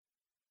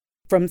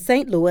from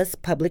St. Louis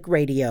Public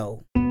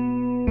Radio.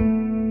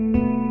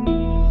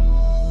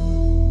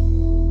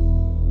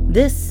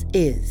 This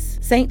is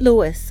St.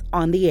 Louis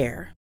on the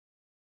Air.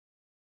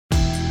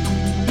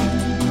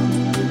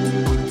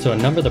 So a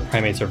number of the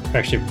primates are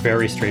actually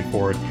very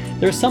straightforward.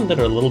 There's some that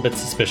are a little bit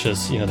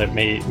suspicious, that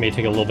may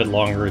take a little bit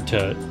longer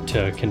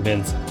to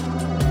convince.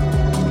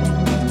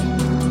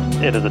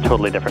 It is a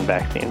totally different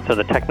vaccine. So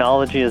the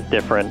technology is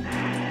different,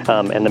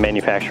 and the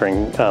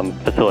manufacturing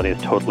facility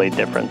is totally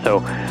different. So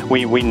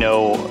we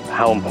know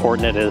how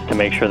important it is to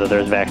make sure that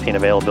there's vaccine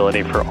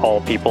availability for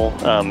all people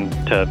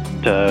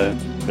to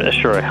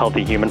assure a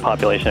healthy human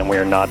population, and we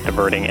are not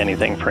diverting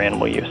anything for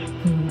animal use.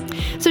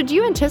 So do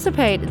you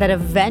anticipate that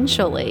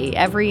eventually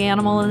every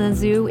animal in the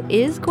zoo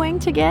is going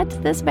to get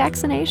this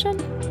vaccination?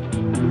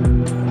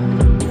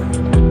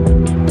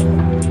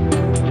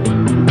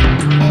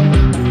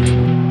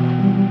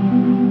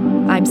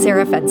 I'm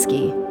Sarah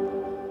Fenske.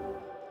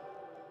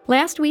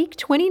 Last week,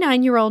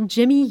 29-year-old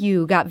Jimmy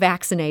Yu got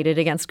vaccinated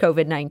against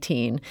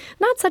COVID-19.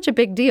 Not such a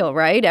big deal,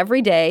 right?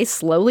 Every day,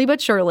 slowly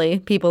but surely,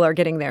 people are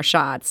getting their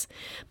shots.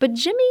 But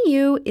Jimmy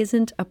Yu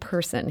isn't a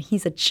person.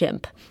 He's a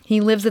chimp. He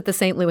lives at the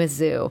St. Louis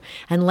Zoo.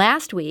 And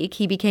last week,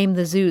 he became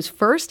the zoo's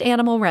first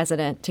animal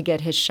resident to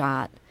get his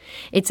shot.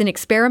 It's an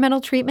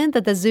experimental treatment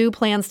that the zoo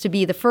plans to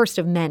be the first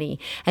of many.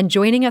 And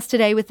joining us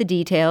today with the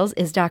details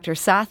is Dr.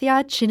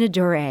 Sathya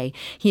Chinadure.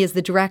 He is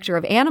the Director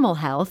of Animal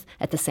Health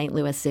at the St.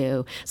 Louis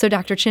Zoo. So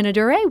Dr.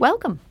 Chinadure,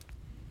 welcome.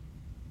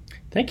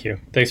 Thank you.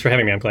 Thanks for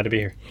having me. I'm glad to be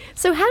here.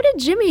 So how did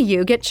Jimmy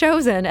Yu get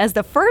chosen as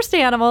the first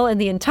animal in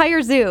the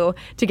entire zoo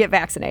to get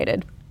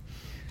vaccinated?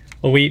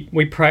 Well, we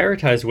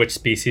prioritized which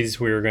species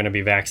we were going to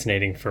be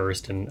vaccinating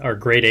first, and our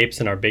great apes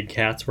and our big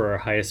cats were our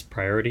highest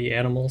priority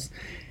animals.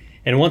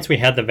 And once we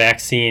had the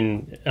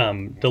vaccine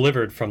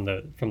delivered from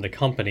the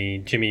company,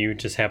 Jimmy Yu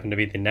just happened to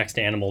be the next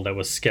animal that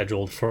was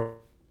scheduled for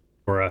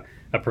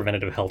a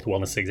preventative health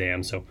wellness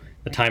exam. So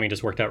the timing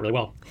just worked out really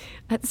well.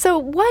 So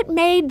what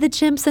made the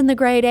chimps and the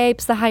great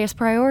apes the highest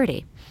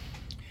priority?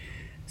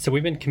 So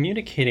we've been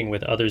communicating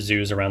with other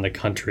zoos around the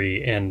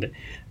country, and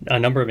a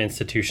number of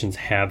institutions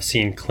have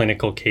seen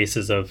clinical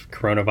cases of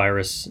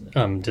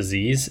coronavirus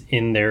disease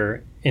in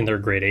their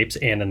great apes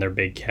and in their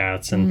big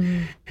cats.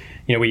 And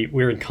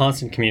we're in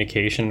constant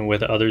communication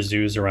with other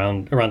zoos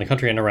around the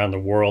country and around the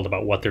world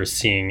about what they're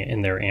seeing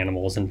in their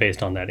animals. And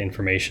based on that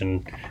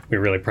information, we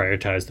really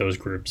prioritize those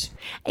groups.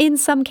 In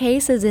some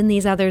cases in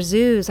these other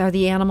zoos, are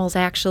the animals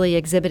actually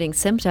exhibiting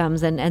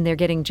symptoms and they're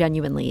getting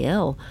genuinely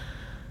ill?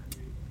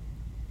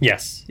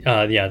 Yes.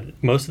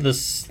 Most of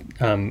this,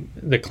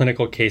 the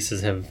clinical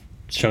cases have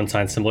shown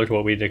signs similar to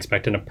what we'd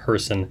expect in a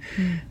person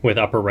with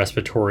upper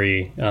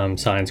respiratory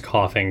signs,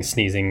 coughing,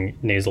 sneezing,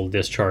 nasal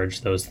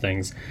discharge, those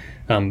things.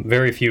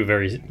 Very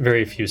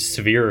few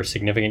severe or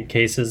significant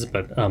cases,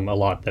 but a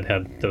lot that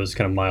had those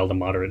kind of mild to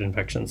moderate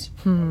infections.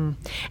 And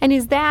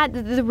is that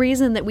the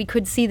reason that we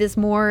could see this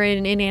more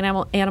in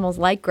animals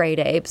like great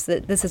apes,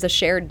 that this is a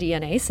shared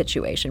DNA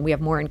situation? We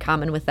have more in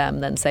common with them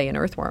than, say, an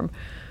earthworm.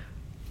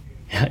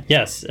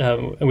 Yes.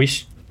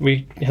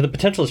 We have the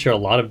potential to share a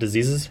lot of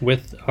diseases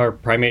with our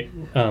primate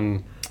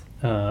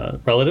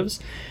relatives.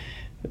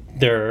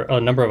 There are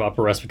a number of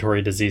upper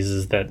respiratory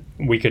diseases that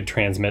we could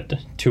transmit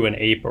to an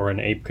ape, or an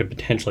ape could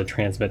potentially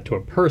transmit to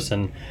a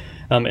person.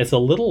 It's a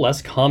little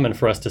less common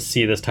for us to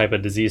see this type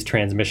of disease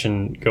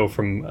transmission go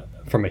from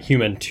a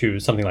human to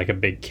something like a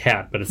big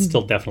cat, but it's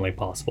still definitely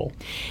possible.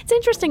 It's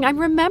interesting. I'm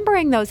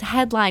remembering those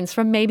headlines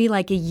from maybe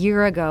like a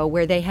year ago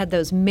where they had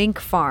those mink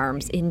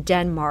farms in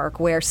Denmark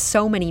where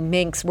so many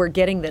minks were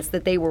getting this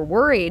that they were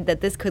worried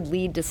that this could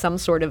lead to some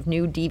sort of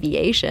new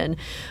deviation.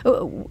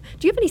 Do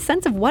you have any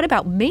sense of what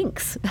about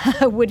minks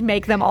would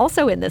make them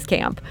also in this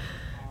camp?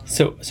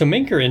 So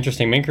mink are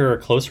interesting. Mink are a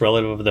close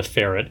relative of the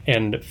ferret,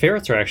 and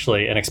ferrets are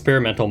actually an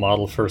experimental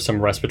model for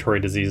some respiratory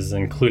diseases,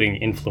 including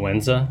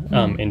influenza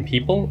in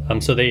people.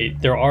 So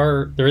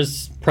there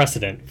is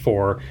precedent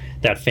for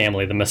that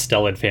family, the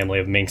mustelid family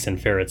of minks and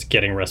ferrets,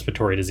 getting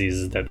respiratory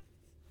diseases that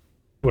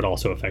would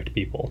also affect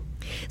people.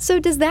 So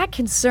does that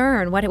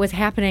concern what was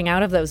happening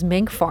out of those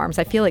mink farms?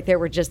 I feel like there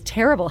were just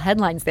terrible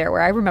headlines there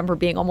where I remember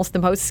being almost the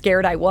most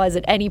scared I was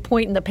at any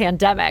point in the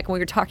pandemic when we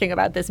were talking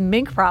about this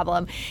mink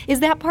problem.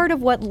 Is that part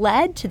of what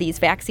led to these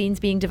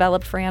vaccines being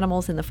developed for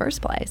animals in the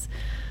first place?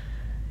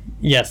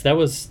 Yes, that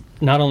was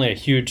not only a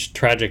huge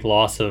tragic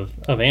loss of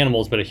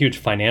animals, but a huge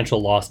financial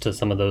loss to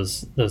some of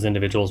those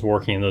individuals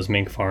working in those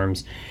mink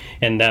farms.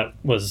 And that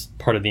was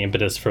part of the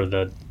impetus for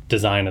the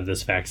design of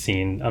this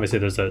vaccine. Obviously,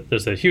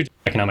 there's a huge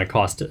economic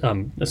cost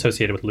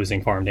associated with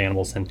losing farmed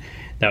animals, and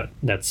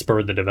that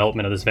spurred the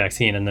development of this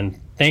vaccine. And then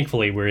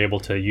thankfully, we were able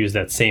to use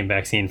that same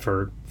vaccine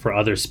for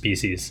other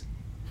species.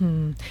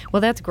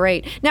 Well, that's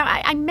great. Now,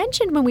 I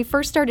mentioned when we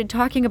first started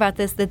talking about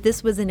this that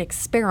this was an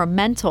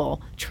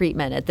experimental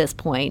treatment at this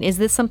point. Is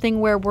this something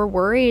where we're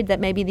worried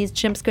that maybe these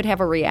chimps could have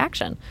a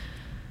reaction?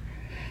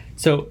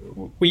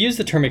 So we use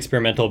the term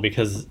experimental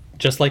because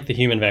just like the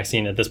human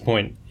vaccine at this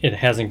point, it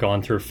hasn't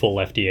gone through full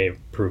FDA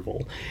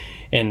approval.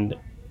 And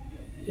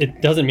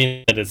it doesn't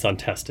mean that it's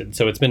untested.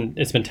 So it's been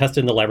tested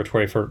in the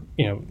laboratory for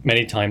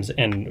many times,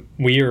 and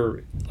we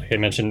are, like I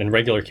mentioned, in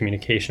regular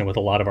communication with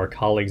a lot of our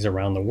colleagues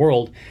around the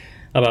world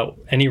about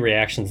any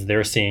reactions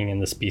they're seeing in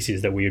the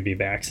species that we would be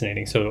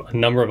vaccinating. So a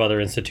number of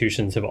other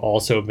institutions have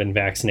also been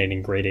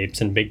vaccinating great apes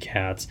and big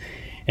cats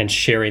and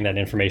sharing that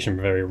information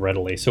very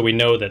readily. So we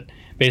know that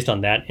based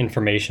on that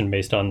information,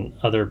 based on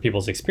other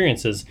people's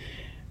experiences,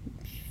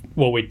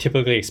 what we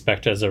typically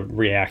expect as a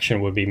reaction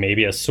would be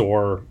maybe a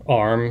sore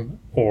arm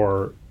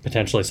or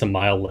potentially some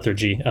mild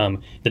lethargy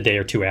the day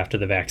or two after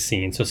the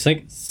vaccine. So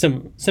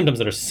symptoms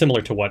that are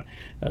similar to what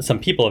some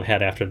people have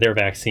had after their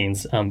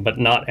vaccines, but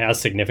not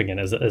as significant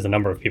as a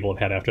number of people have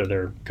had after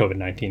their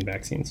COVID-19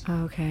 vaccines.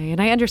 Okay.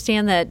 And I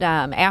understand that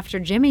after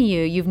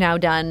Jimmy you've now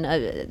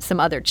done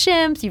some other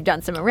chimps, you've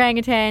done some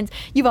orangutans,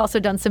 you've also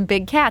done some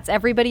big cats.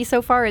 Everybody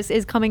so far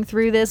is coming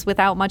through this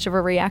without much of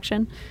a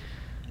reaction?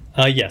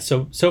 Yes.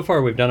 So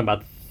far we've done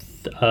about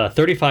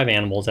 35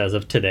 animals as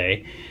of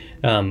today.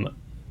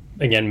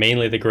 Again,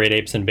 mainly the great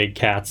apes and big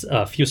cats.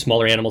 A few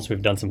smaller animals.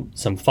 We've done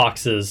some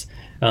foxes,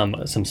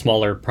 some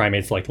smaller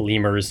primates like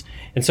lemurs,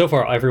 and so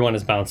far everyone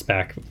has bounced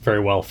back very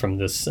well from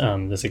this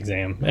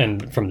exam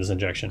and from this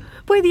injection.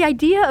 Boy, the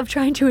idea of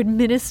trying to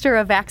administer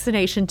a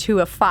vaccination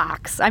to a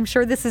fox, I'm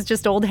sure this is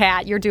just old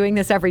hat. You're doing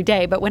this every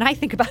day, but when I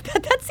think about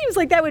that, that seems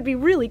like that would be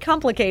really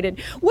complicated.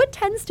 What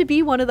tends to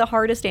be one of the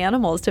hardest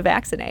animals to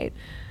vaccinate?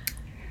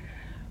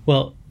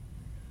 Well,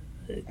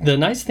 the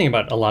nice thing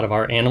about a lot of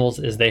our animals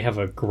is they have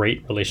a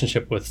great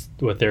relationship with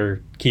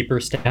their keeper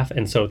staff.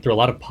 And so through a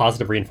lot of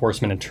positive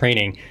reinforcement and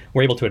training,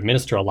 we're able to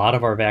administer a lot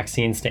of our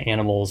vaccines to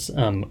animals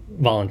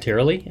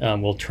voluntarily.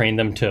 We'll train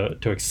them to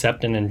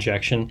accept an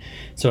injection.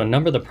 So a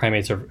number of the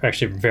primates are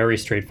actually very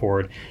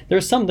straightforward. There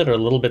are some that are a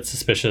little bit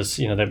suspicious,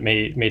 that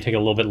may take a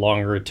little bit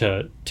longer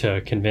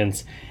to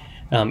convince.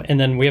 And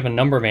then we have a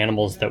number of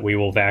animals that we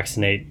will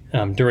vaccinate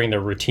during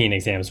their routine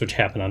exams, which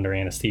happen under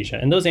anesthesia.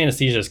 And those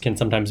anesthesias can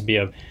sometimes be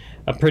a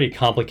pretty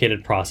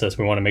complicated process.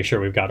 We want to make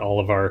sure we've got all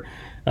of our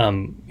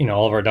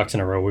ducks in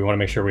a row. We want to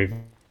make sure we've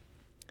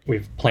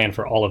planned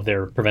for all of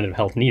their preventive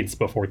health needs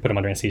before we put them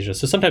under anesthesia.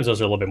 So sometimes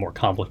those are a little bit more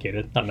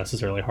complicated, not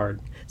necessarily hard.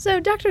 So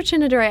Dr.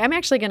 Chinadure, I'm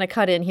actually going to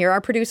cut in here. Our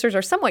producers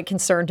are somewhat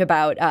concerned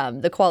about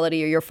the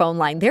quality of your phone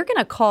line. They're going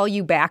to call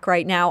you back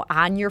right now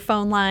on your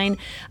phone line,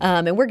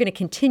 and we're going to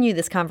continue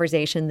this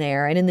conversation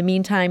there. And in the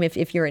meantime,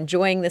 if you're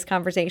enjoying this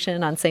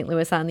conversation on St.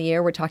 Louis on the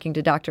Air, we're talking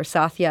to Dr.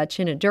 Sathya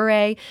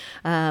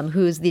Chinadure,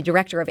 who's the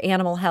Director of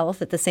Animal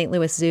Health at the St.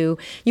 Louis Zoo.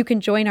 You can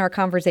join our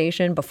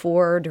conversation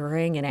before,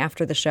 during, and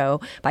after the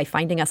show by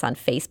finding us on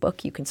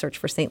Facebook. You can search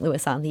for St.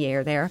 Louis on the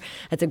Air there.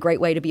 That's a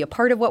great way to be a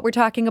part of what we're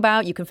talking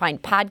about. You can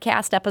find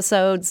podcast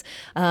episodes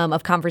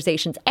of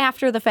conversations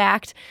after the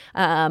fact.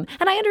 And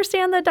I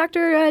understand that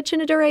Dr.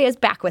 Chinadure is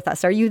back with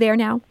us. Are you there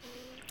now?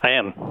 I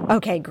am.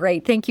 Okay,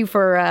 great. Thank you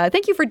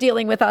for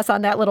dealing with us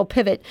on that little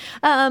pivot.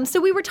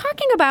 So we were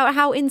talking about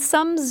how in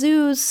some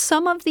zoos,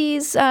 some of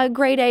these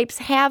great apes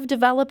have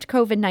developed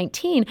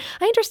COVID-19.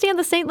 I understand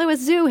the St. Louis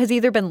Zoo has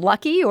either been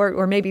lucky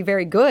or maybe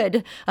very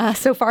good.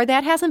 So far,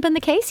 that hasn't been the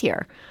case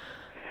here.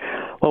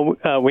 Well,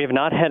 we have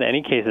not had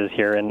any cases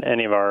here in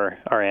any of our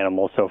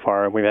animals so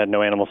far. We've had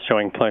no animals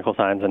showing clinical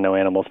signs and no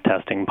animals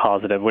testing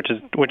positive, which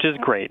is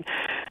great.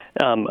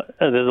 There's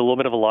a little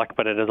bit of luck,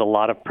 but it is a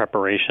lot of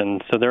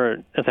preparation. So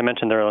as I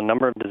mentioned, there are a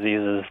number of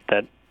diseases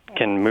that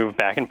can move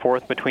back and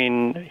forth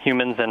between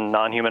humans and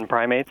non-human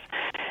primates.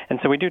 And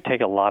so we do take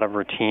a lot of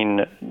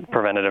routine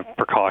preventative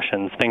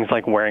precautions, things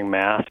like wearing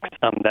masks.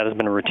 That has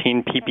been a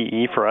routine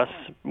PPE for us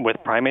with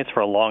primates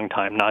for a long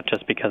time, not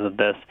just because of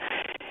this.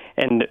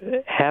 And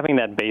having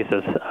that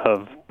basis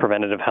of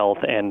preventative health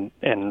and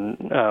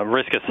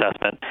risk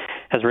assessment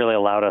has really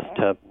allowed us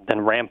to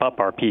then ramp up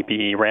our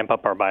PPE, ramp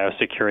up our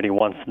biosecurity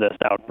once this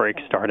outbreak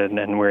started,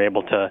 and we're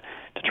able to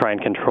try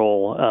and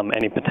control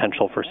any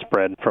potential for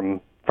spread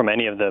from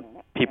any of the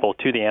people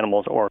to the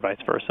animals or vice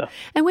versa.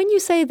 And when you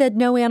say that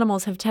no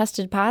animals have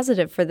tested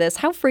positive for this,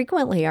 how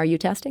frequently are you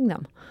testing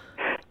them?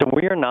 So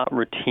we are not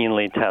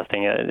routinely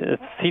testing. It's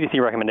a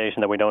CDC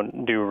recommendation that we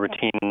don't do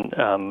routine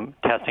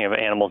testing of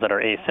animals that are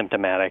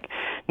asymptomatic.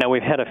 Now,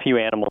 we've had a few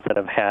animals that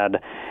have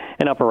had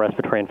an upper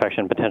respiratory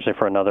infection potentially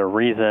for another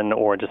reason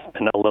or just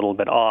been a little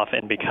bit off,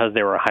 and because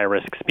they were a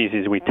high-risk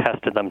species, we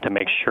tested them to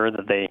make sure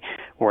that they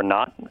were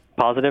not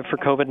positive for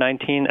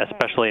COVID-19,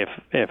 especially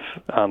if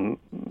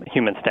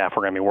human staff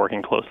were going to be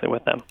working closely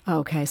with them.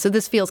 Okay, so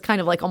this feels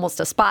kind of like almost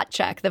a spot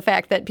check, the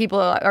fact that people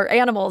or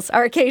animals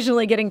are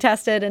occasionally getting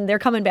tested and they're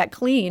coming back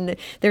clean.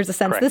 There's a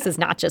sense This is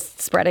not just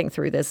spreading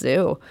through this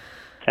zoo.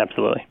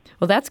 Absolutely.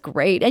 Well, that's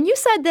great. And you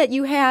said that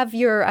you have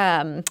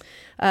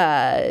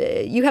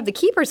the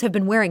keepers have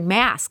been wearing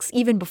masks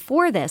even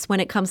before this when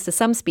it comes to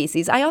some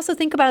species. I also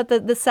think about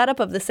the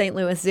setup of the St.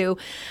 Louis Zoo.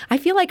 I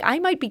feel like I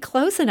might be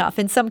close enough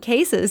in some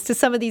cases to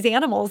some of these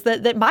animals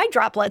that my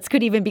droplets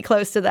could even be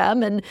close to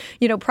them. And,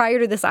 prior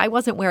to this, I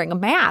wasn't wearing a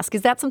mask.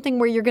 Is that something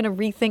where you're going to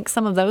rethink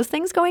some of those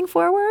things going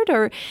forward?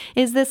 Or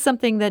is this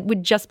something that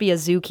would just be a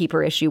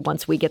zookeeper issue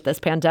once we get this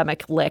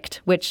pandemic licked,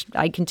 which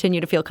I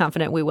continue to feel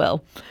confident we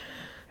will?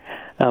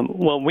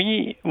 Well,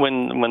 when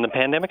the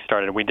pandemic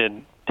started, we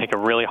did take a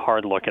really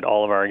hard look at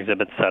all of our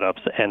exhibit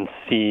setups and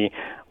see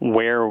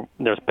where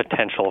there's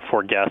potential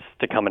for guests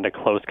to come into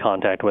close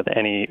contact with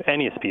any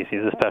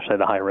species, especially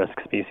the high-risk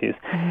species.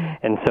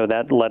 And so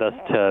that led us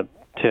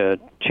to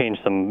change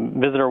some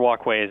visitor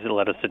walkways. It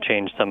led us to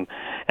change some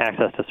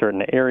access to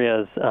certain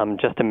areas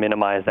just to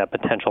minimize that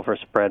potential for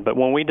spread. But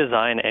when we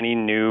design any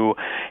new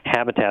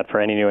habitat for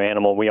any new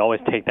animal, we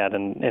always take that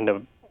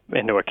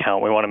into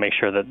account. We want to make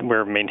sure that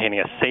we're maintaining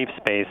a safe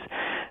space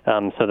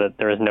so that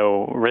there is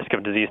no risk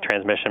of disease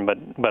transmission,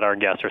 but our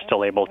guests are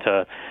still able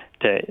to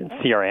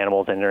see our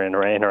animals and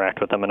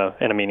interact with them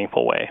in a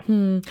meaningful way.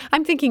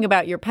 I'm thinking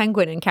about your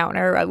penguin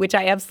encounter, which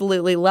I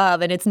absolutely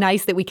love, and it's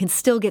nice that we can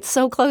still get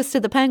so close to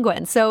the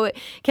penguins. So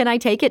can I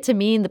take it to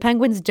mean the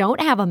penguins don't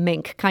have a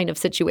mink kind of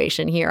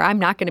situation here? I'm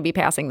not going to be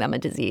passing them a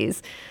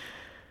disease.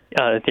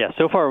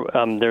 So far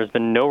there's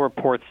been no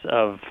reports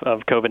of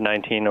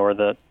COVID-19 or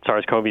the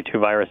SARS-CoV-2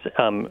 virus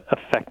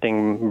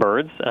affecting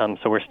birds.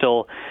 So we're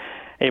still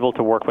able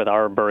to work with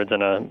our birds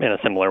in a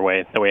similar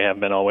way that we have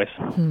been always.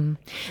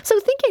 So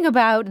thinking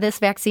about this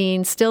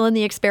vaccine, still in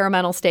the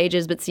experimental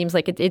stages, but seems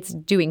like it's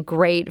doing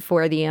great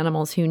for the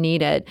animals who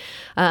need it.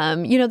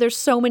 There's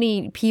so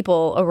many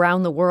people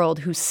around the world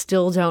who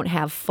still don't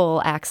have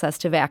full access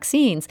to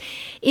vaccines.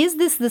 Is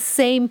this the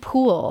same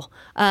pool,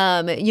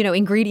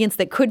 ingredients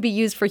that could be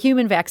used for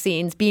human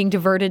vaccines being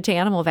diverted to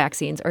animal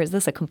vaccines, or is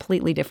this a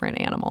completely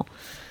different animal?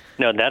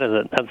 No,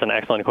 that's an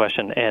excellent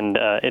question, and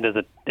it is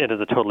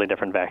a totally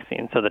different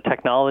vaccine. So the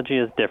technology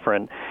is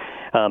different,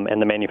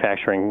 and the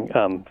manufacturing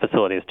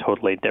facility is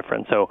totally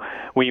different. So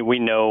we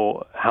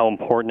know how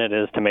important it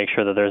is to make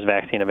sure that there's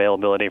vaccine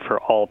availability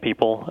for all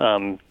people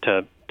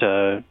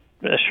to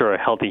assure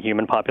a healthy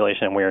human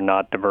population, and we are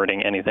not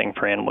diverting anything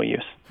for animal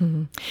use.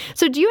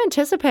 So do you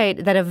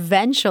anticipate that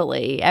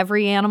eventually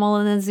every animal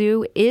in the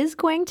zoo is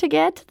going to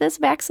get this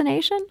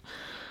vaccination?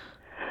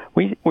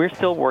 We're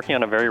still working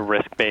on a very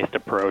risk-based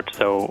approach,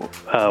 so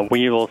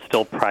we will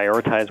still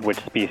prioritize which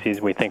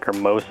species we think are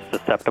most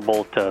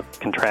susceptible to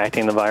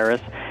contracting the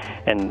virus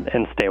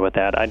and stay with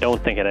that. I don't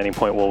think at any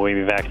point will we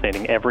be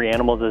vaccinating every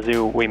animal at the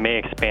zoo. We may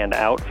expand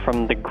out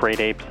from the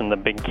great apes and the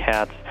big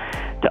cats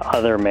to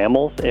other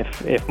mammals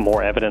if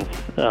more evidence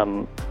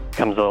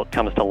comes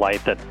to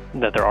light that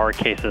there are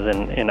cases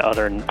in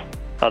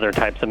other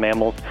types of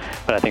mammals,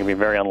 but I think it would be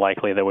very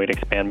unlikely that we'd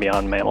expand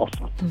beyond mammals.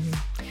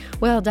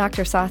 Well,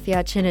 Dr.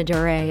 Sathya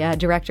Chinnadure,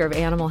 Director of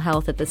Animal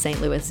Health at the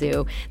St. Louis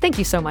Zoo, thank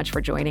you so much for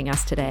joining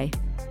us today.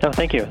 Oh,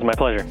 thank you. It's my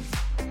pleasure.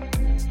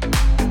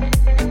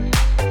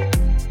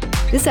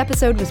 This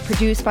episode was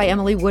produced by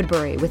Emily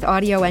Woodbury with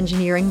audio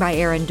engineering by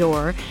Aaron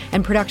Dorr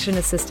and production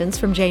assistance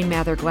from Jane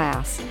Mather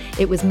Glass.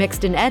 It was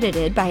mixed and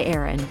edited by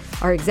Aaron.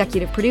 Our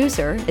executive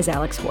producer is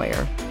Alex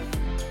Hoyer.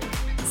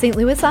 St.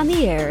 Louis on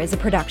the Air is a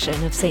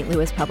production of St.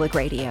 Louis Public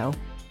Radio.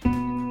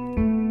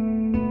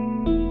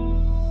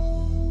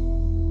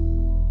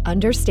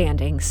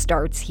 Understanding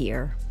starts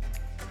here.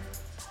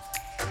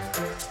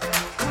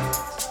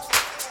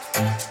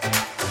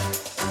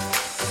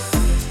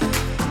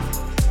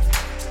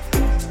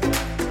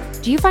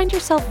 Do you find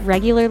yourself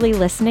regularly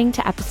listening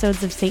to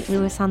episodes of St.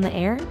 Louis on the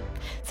Air?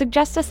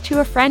 Suggest us to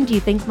a friend you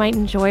think might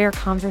enjoy our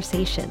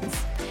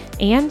conversations.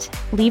 And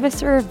leave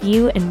us a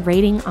review and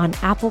rating on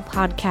Apple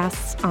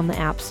Podcasts on the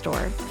App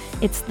Store.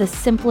 It's the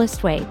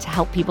simplest way to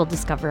help people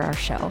discover our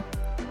show.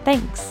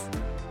 Thanks.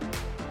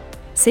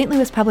 St.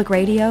 Louis Public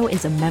Radio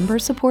is a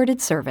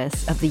member-supported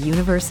service of the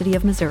University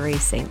of Missouri,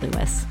 St.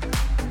 Louis.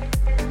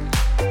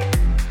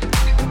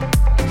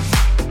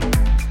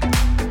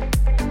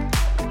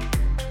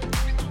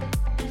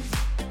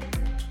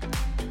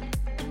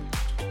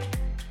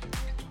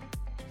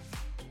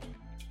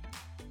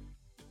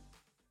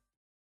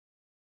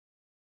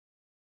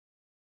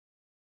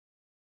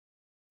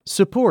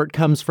 Support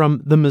comes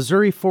from the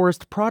Missouri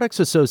Forest Products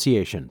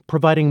Association,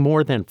 providing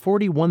more than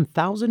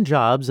 41,000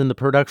 jobs in the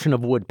production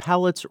of wood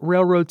pallets,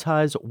 railroad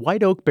ties,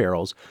 white oak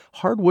barrels,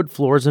 hardwood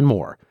floors, and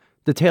more.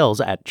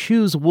 Details at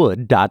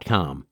choosewood.com.